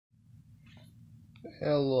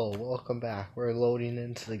Hello, welcome back. We're loading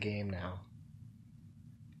into the game now.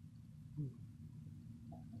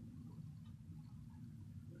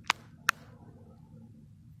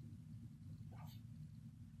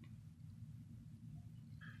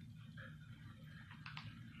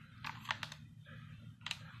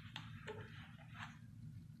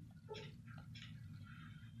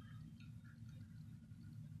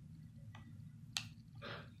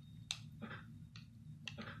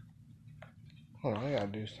 Hold on, I gotta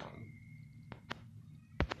do something.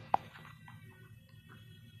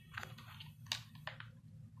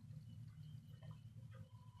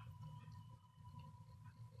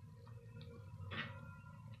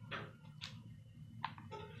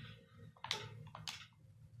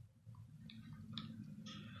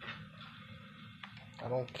 I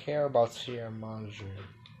don't care about Sierra Madre.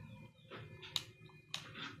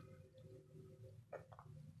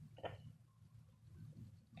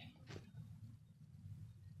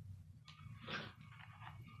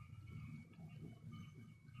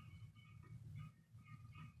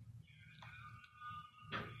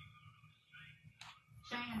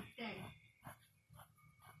 Cheyenne, stay.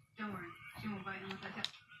 Don't worry, she won't bite unless I tell.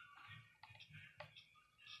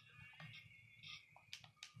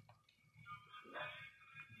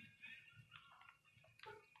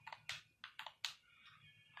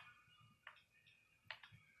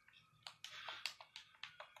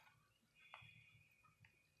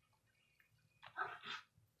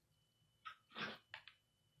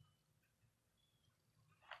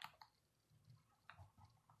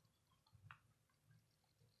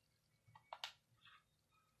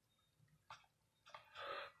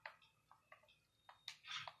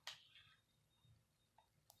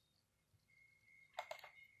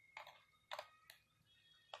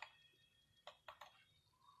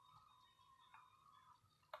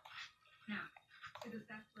 Now, see those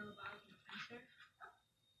sarsaparilla bottles in the fence there?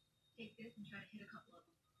 Take this and try to hit a couple of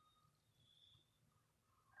them.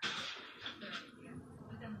 There, yeah.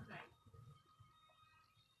 Put them aside.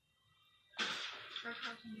 Start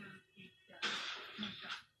crouching down and take no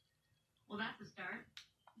shot. Well, that's a start.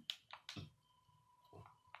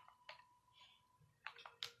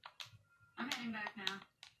 I'm heading back now.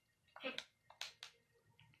 Hey.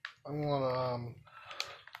 I'm gonna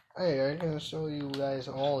hey, I'm gonna show you guys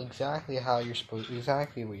all exactly how you're supposed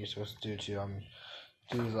exactly what you're supposed to do to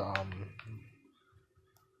do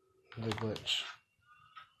the glitch.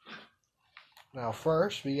 Now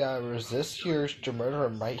first we gotta resist here to murder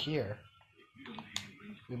him right here.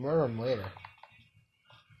 We murder him later.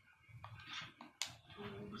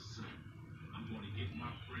 I'm going to get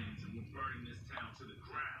my friends and we're burning this town to the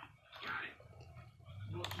ground. Got it?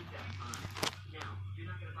 We'll keep that in mind. Now, if you're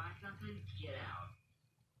not going to buy something, get out.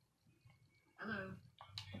 Hello.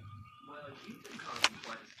 Well, you've been causing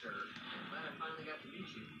quite a stir. I'm glad I finally got to meet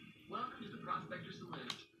you. Welcome to the Prospector Saloon.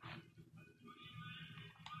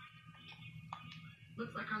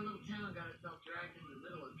 Looks like our little town got itself dragged into the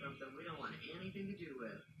middle of something we don't want anything to do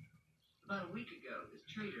with. About a week ago, this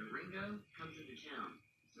trader, Ringo, comes into town.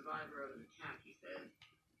 Survivor of an attack, he said.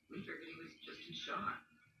 We figured he was just in shock,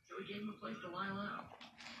 so we gave him a place to lie low.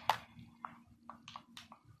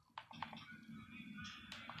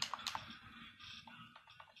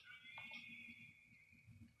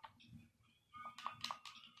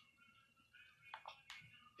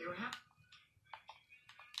 They were happy.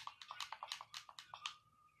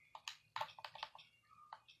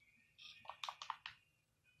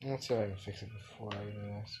 Let's see if I can fix it before I do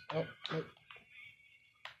this. Oh, nope.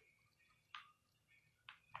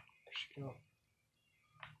 Where'd she go?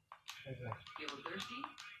 Okay. Feeling thirsty?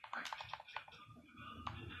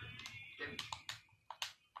 Then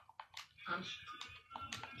punch.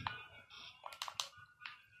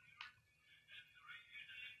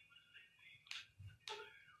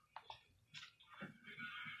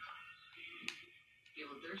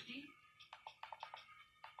 Feeling thirsty?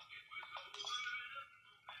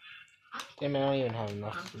 Damn, I don't even have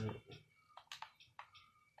enough to.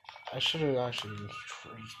 I should have actually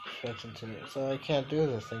put into it. So I can't do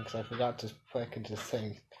this thing because I forgot to click into this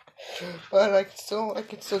thing. But I can still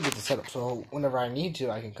get the setup. So whenever I need to,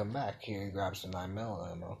 I can come back here and grab some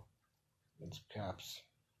 9mm ammo and some caps.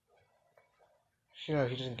 You know,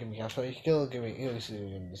 he doesn't give me caps, but he can still give me. He'll still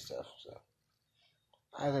give me stuff. So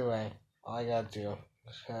either way, all I gotta do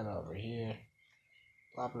is head over here.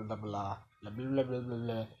 Blah blah blah blah blah blah blah blah blah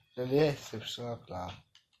blah blah blah.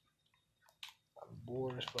 I'm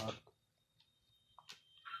bored as fuck.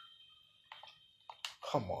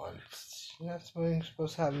 Come on, that's when you're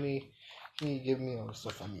supposed to have me. You give me all the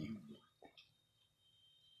stuff I need.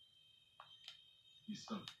 You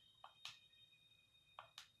son.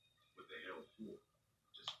 What the hell for?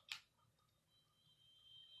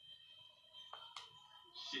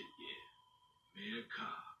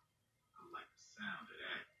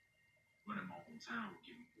 town will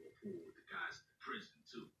get me more pool with the guys in the prison,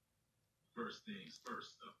 too. First things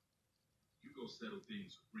first, though. You go settle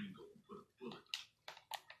things with Ringo and put a bullet.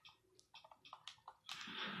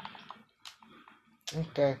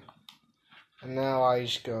 Okay. And now I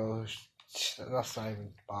just go. Let's not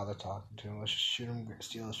even bother talking to him. Let's just shoot him,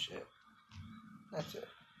 steal his shit. That's it.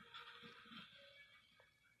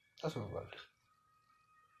 That's what we're going to do.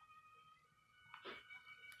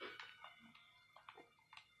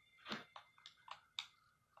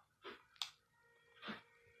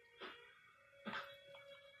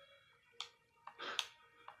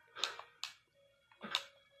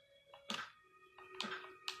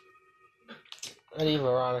 Eddie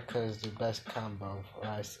Veronica is the best combo.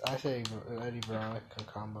 I say Eddie Veronica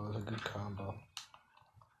combo is a good combo.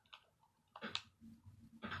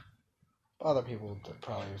 Other people would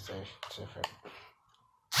probably say it's different.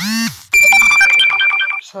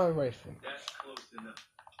 Sorry, Rayford. That's close enough.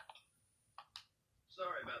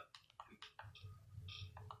 Sorry about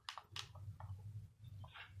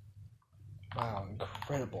Wow,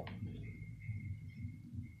 incredible.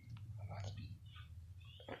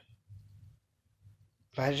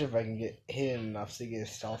 Imagine if I can get hidden enough to get a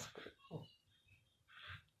stealth.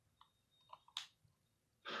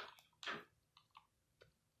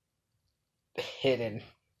 Hidden.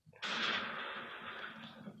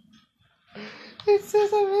 It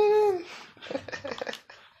says I'm hidden.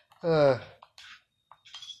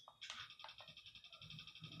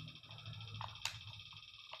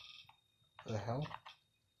 The hell?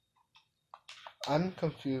 I'm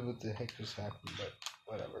confused what the heck just happened, but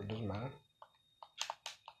whatever, it doesn't matter.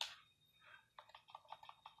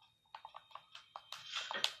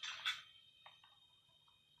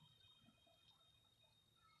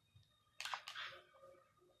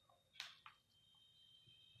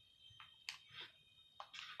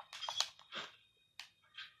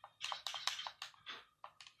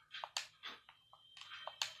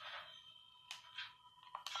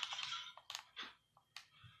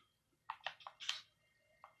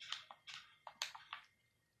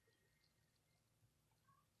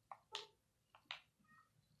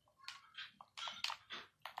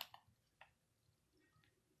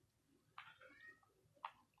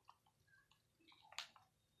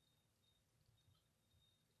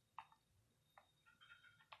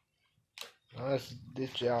 Oh, that's the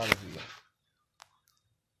geography.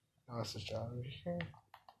 Oh, that's the geography here.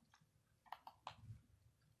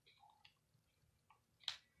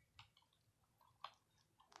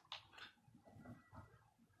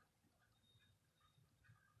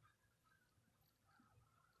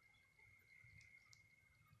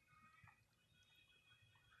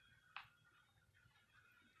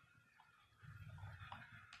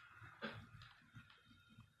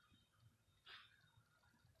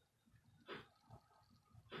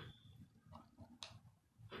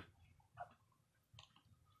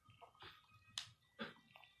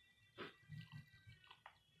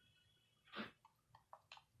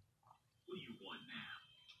 what do you want now?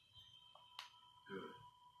 Good.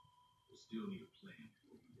 We'll still need a plan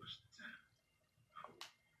before we rush the town.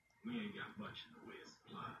 We ain't got much in the way of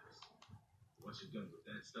supplies. Once you're done with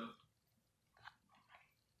that stuff,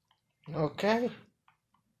 Okay.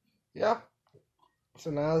 Yep. So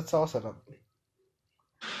now it's all set up.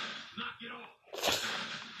 knock it off.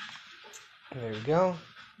 There we go.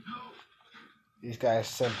 No. These guys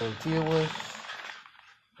simple to deal with.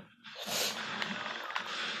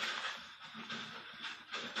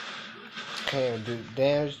 Can't even do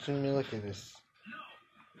damage to me. Look at this.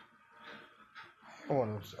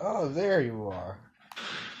 Oh, there you are.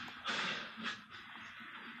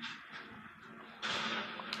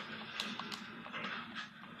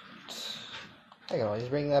 I can always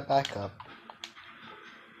bring that back up.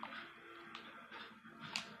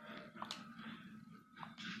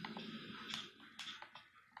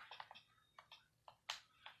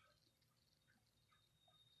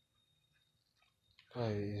 Look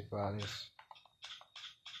at these bodies.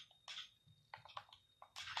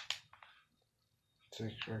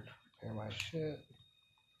 Take sure to prepare my shit.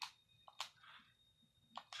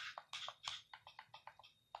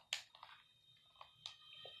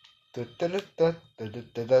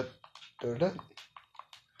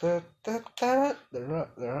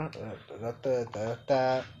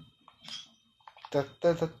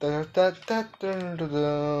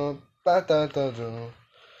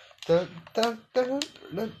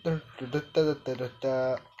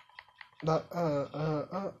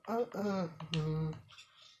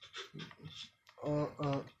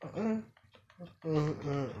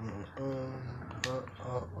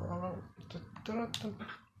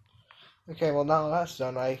 Okay, well now that's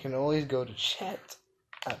done, I can always go to chat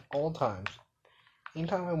at all times.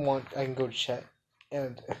 Anytime I want, I can go to chat,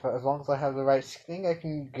 and as long as I have the right thing, I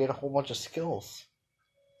can get a whole bunch of skills.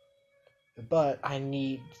 But I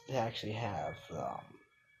need to actually have,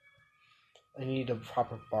 I need a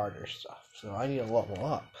proper barter stuff, so I need to level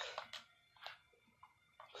up.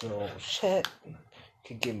 So chat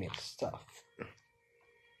can give me the stuff.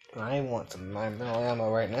 I want some 9mm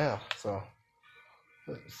ammo right now, so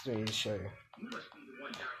let's me show you.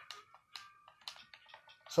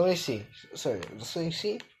 So let me see. So you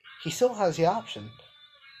see, he still has the option.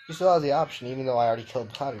 He still has the option, even though I already killed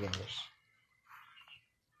the powder gamers.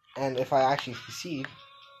 And if I actually succeed,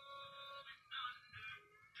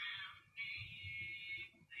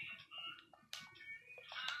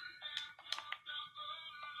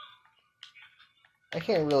 I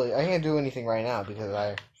can't do anything right now because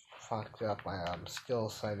I fucked up my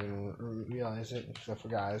skills. I didn't realize it because I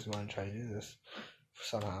forgot I was going to try to do this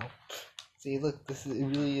somehow. See, look, it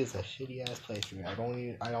really is a shitty ass playthrough.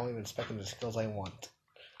 I don't even spec the skills I want.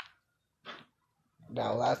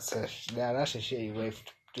 Now that's a shitty way to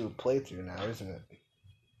do a playthrough now, isn't it?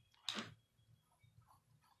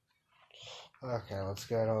 Okay, let's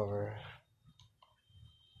get over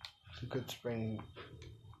to Good Springs.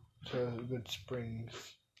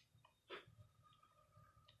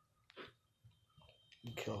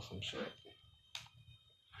 And kill some shit.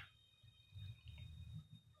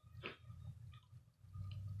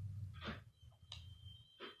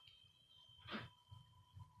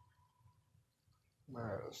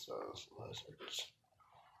 Where's those lizards?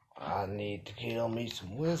 I need to kill me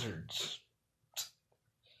some wizards.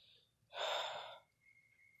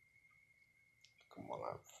 Come on,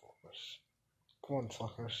 fuckers. Come on,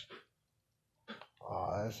 fuckers.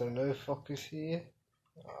 Oh, is there no fuckers here?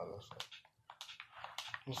 Oh,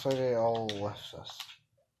 looks like they all left us.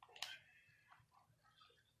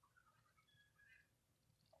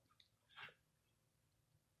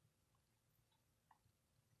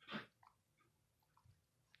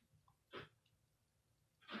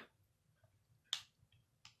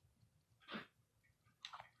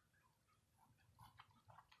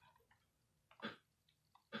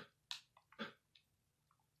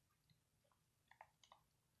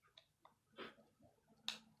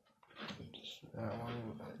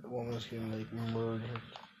 That one was getting like murdered.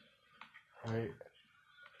 Right?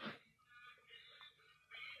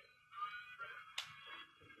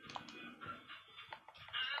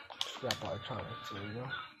 Scrap electronics, there we go.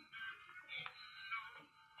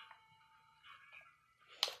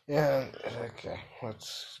 Yeah, okay,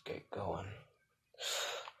 let's get going.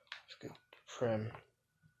 Let's get prim.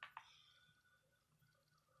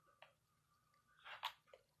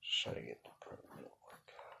 Just try to get the prim to work.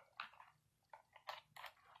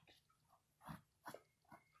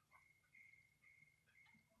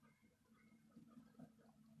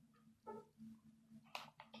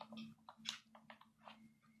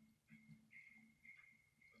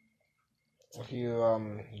 If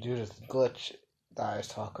you do this glitch that I was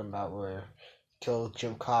talking about where you kill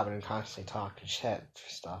Jim Cobb and constantly talk to chat for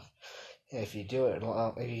stuff, if you do it,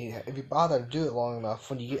 if you bother to do it long enough,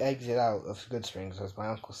 when you exit out of Good Springs, as my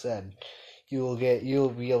uncle said, you'll be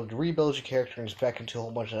able to rebuild your character and spec into a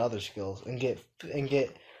whole bunch of other skills and get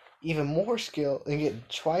even more skill and get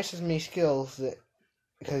twice as many skills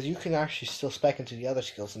because you can actually still spec into the other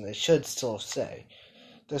skills and they should still stay.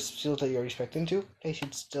 The skills that you already spec into, they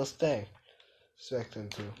should still stay spec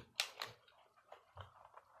into.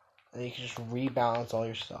 And you can just rebalance all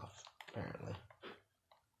your stuff, apparently.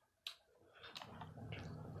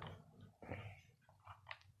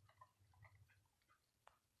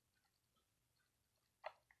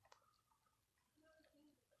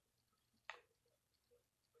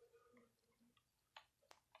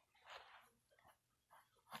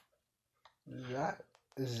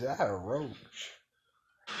 Is that a roach?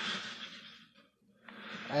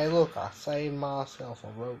 Hey, look, I saved myself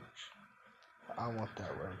a roach. I want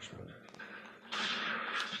that roach meat.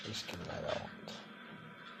 Just give me that out.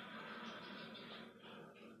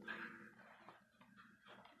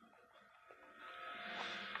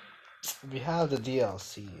 If you have the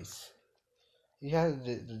DLCs, you have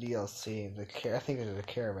the DLC, I think it's the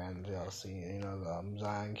Caravan DLC, you know, the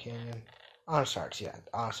Zion Canyon. Honest Hearts, yeah,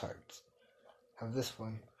 Honest Hearts. Have this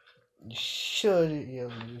one. You should be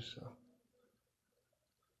able to do so.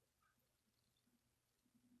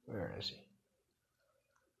 Where is he?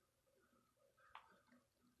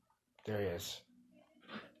 There he is.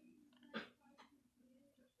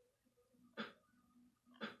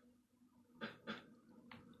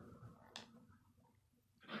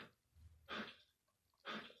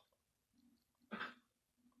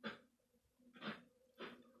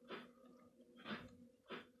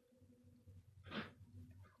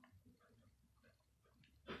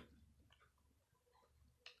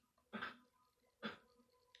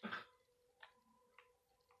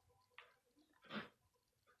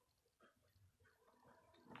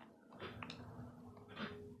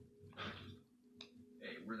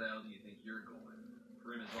 Where the hell do you think you're going?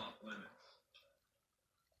 Rim is off limits.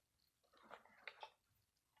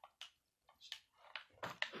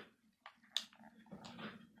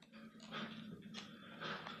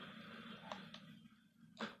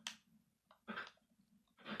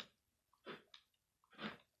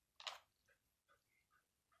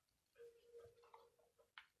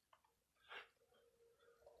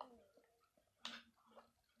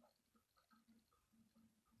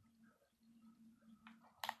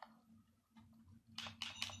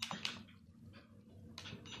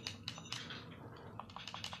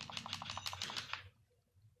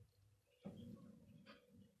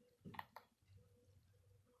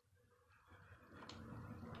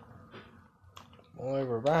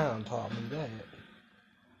 Oliver Brown taught me that.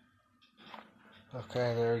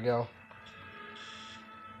 Okay, there we go.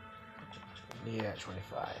 Yeah,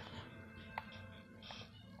 25.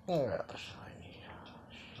 What else I need?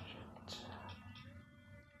 Shit.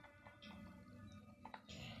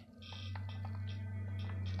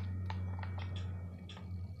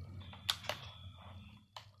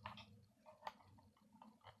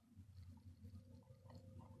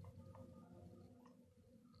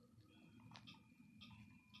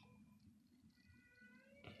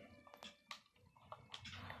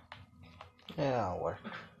 Yeah, that'll work.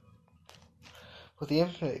 With the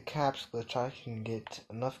infinite caps glitch, I can get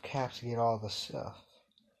enough caps to get all the stuff.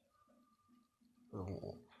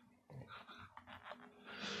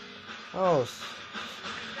 Oh,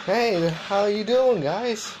 hey, how you doing,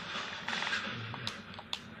 guys?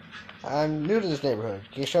 I'm new to this neighborhood.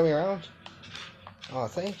 Can you show me around? Oh,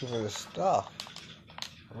 thank you for the stuff.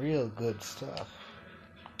 Real good stuff.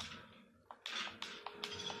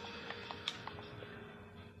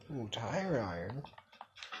 Ooh, tire iron.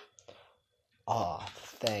 Oh,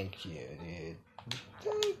 thank you, dude.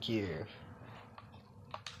 Thank you.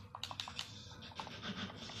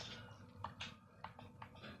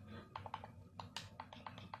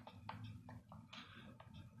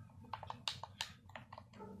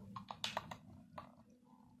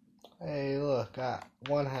 Hey, look, I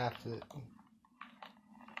one half of it.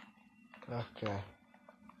 Okay.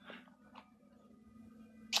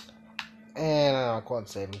 And I'm not going to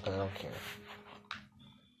save him because I don't care.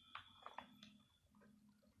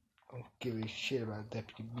 I don't give a shit about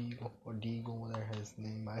Deputy Beagle or Deagle, whatever his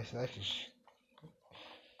name is.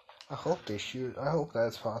 I hope they shoot. I hope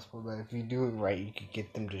that's possible, but if you do it right, you could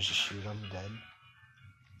get them to just shoot him dead.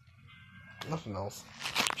 Nothing else.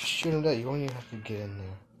 Just shoot him dead. You don't even have to get in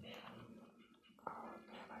there.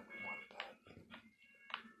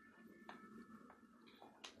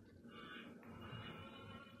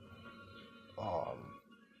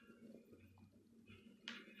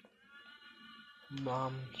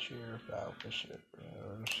 Mom, Sheriff, Alpha, Sheriff,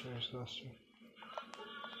 Sheriff's Lester.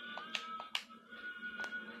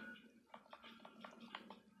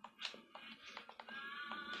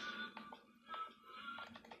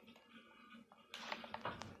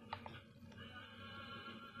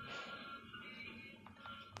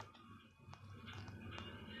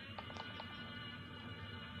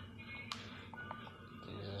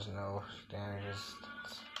 Jesus, no standard distance.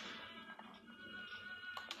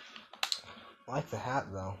 I like the hat,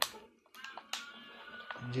 though.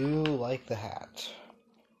 I do like the hat.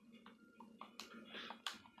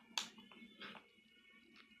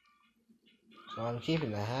 So I'm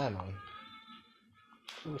keeping the hat on.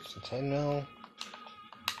 Ooh, it's a 10 mil.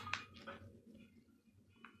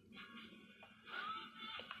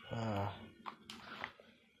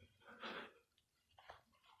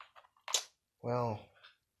 Well,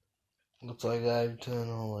 looks like I've done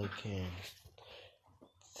all I can.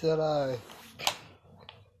 Did I?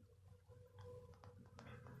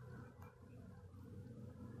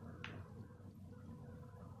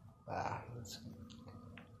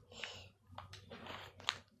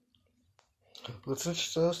 Let's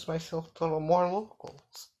introduce myself to more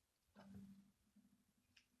locals.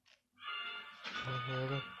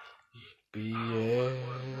 BS.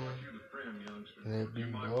 Let me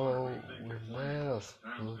know when else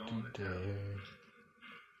will be there.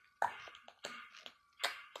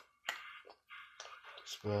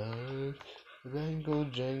 Spread, jangle,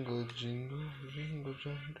 jangle, jingle, jingle,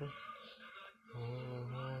 jangle. Oh,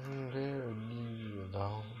 there be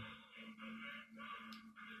alone.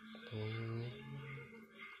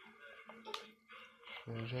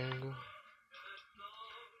 Jangle.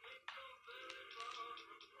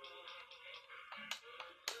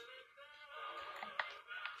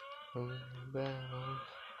 Battle.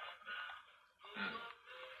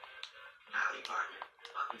 Howdy, partner.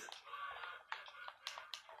 Welcome to...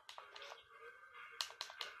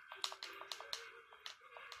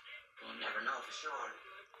 We'll never know for sure.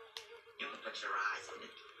 You can put your eyes in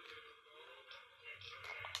it.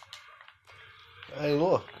 Hey,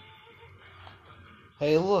 look.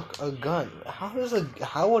 Hey, look, a gun.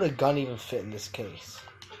 How would a gun even fit in this case?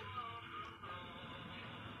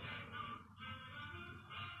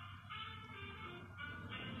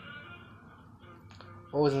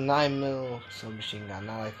 What was a 9mm submachine gun?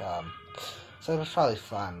 Not like so it was probably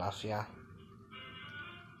flat enough, yeah.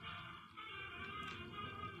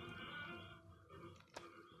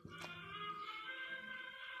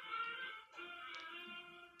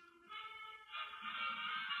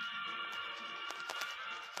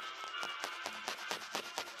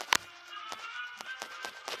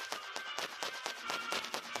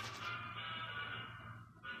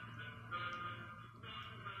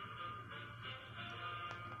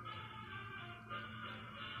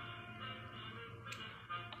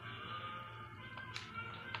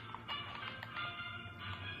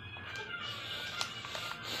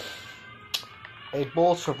 Hey,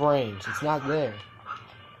 bullets for brains. It's not there.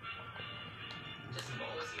 Just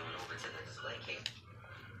mosey on over to the display case.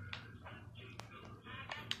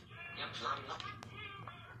 Yep, plum.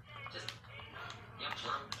 Yep,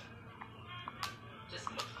 plum. Just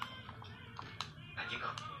look. Back you go.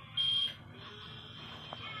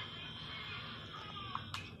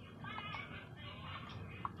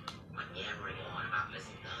 I'm yammering on about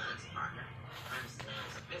missing guns, partner.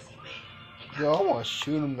 Crimson's a busy man. Yo, I want to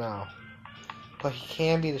shoot him now. But he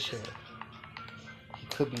can be the sheriff. He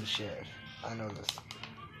could be the sheriff. I know this.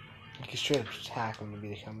 You can straight up attack him to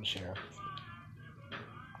become the sheriff.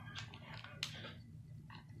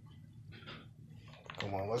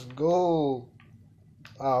 Come on, let's go.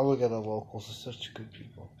 Oh, look at the locals. They're such good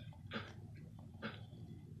people.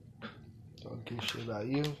 Don't give a shit about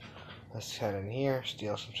you. Let's head in here,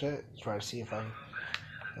 steal some shit, try to see if I can.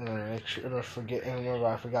 And then make sure to forget. And remember,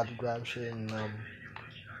 I forgot to grab shit and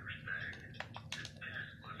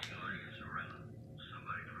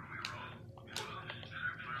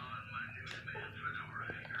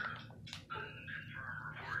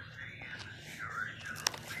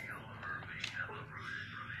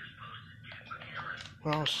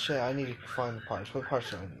oh shit, I need to find the parts. What parts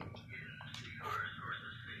do I need?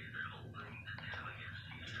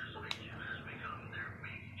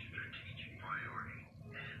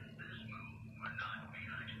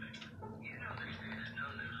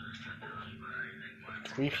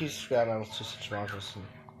 Three-piece scrap metal, 2-inch modules.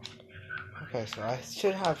 Okay, so I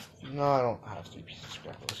should have. No, I don't have 3 pieces of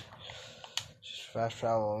scrap metals. Just fast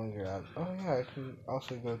travel and grab. Oh yeah, I can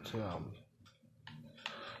also go to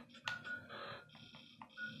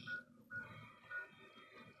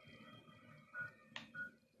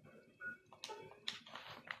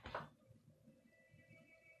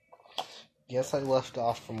Guess I left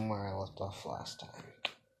off from where I left off last time.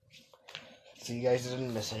 So you guys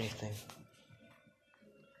didn't miss anything.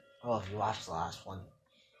 Well, if you watched the last one.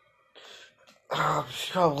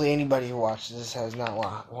 Probably anybody who watches this has not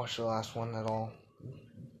watched the last one at all.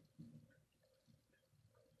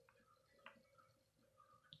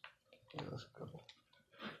 Yeah, let's go.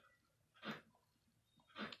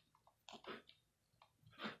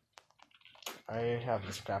 I have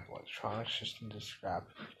the scrap electronics, just need to scrap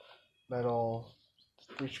metal,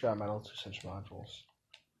 3 scrap metal, 2-inch modules.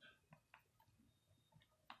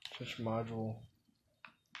 2-inch module.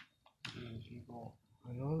 People.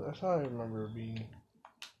 I know. I thought I remember being.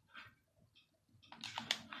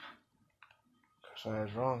 Because I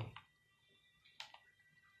was wrong.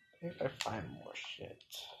 I think I find more shit.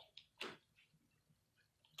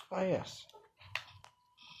 Oh yes.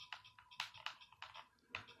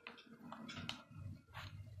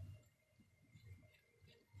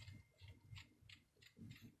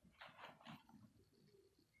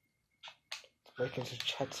 Break into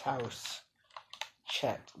Chet's house.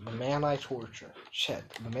 Chet, the man I torture. Chet,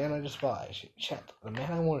 the man I despise. Chet, the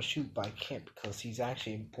man I want to shoot but I can't because he's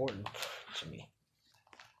actually important to me.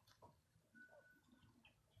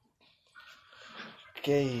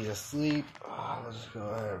 Okay, he's asleep. Let's go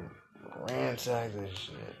ahead and ransack this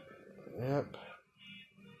shit. Yep.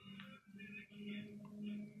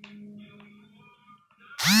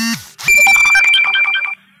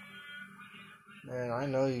 Man, I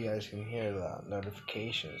know you guys can hear the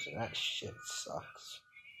notifications, and that shit sucks.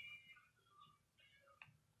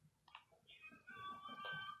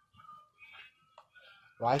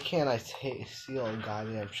 Why can't I steal a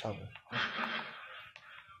goddamn shovel?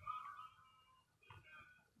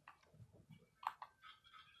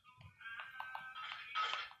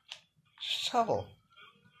 Shovel.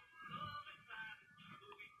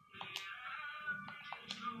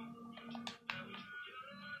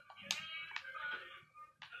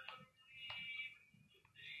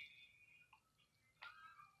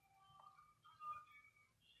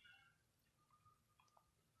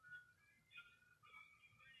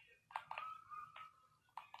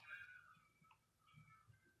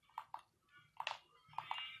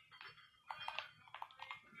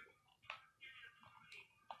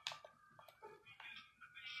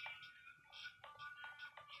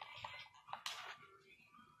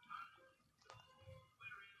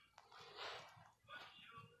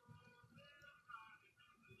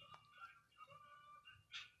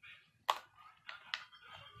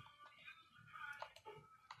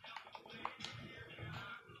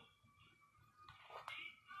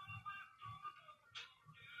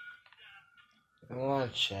 Come on,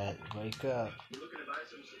 Chet. Wake up. You looking to buy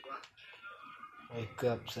some supply? Wake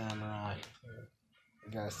up, samurai.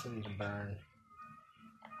 You got a city to burn.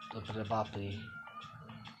 Flippity boppity.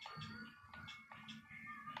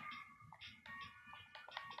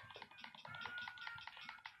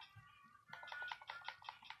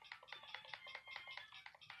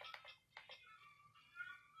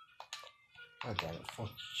 Oh, damn it. Fuck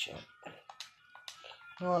shit.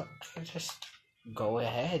 You know what? Just go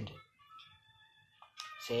ahead.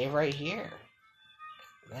 Save right here.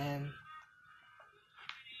 Then.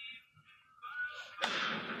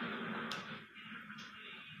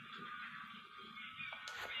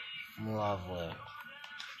 Lovely.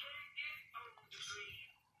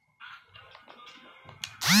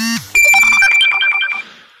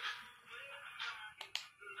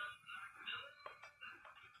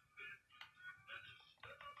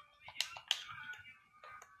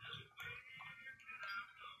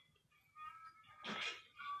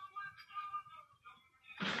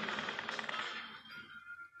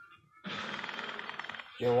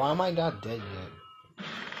 Yo, why am I not dead yet?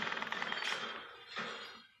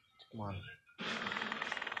 Come on.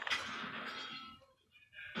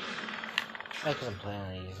 I can play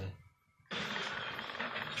on easy.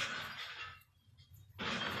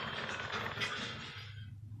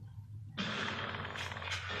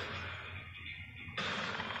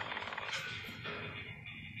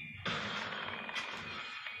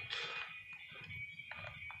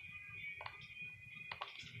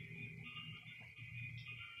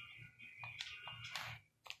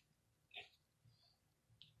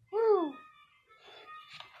 Woo!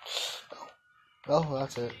 Well,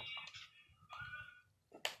 that's it.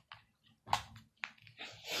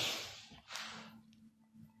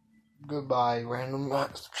 Goodbye, random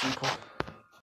people.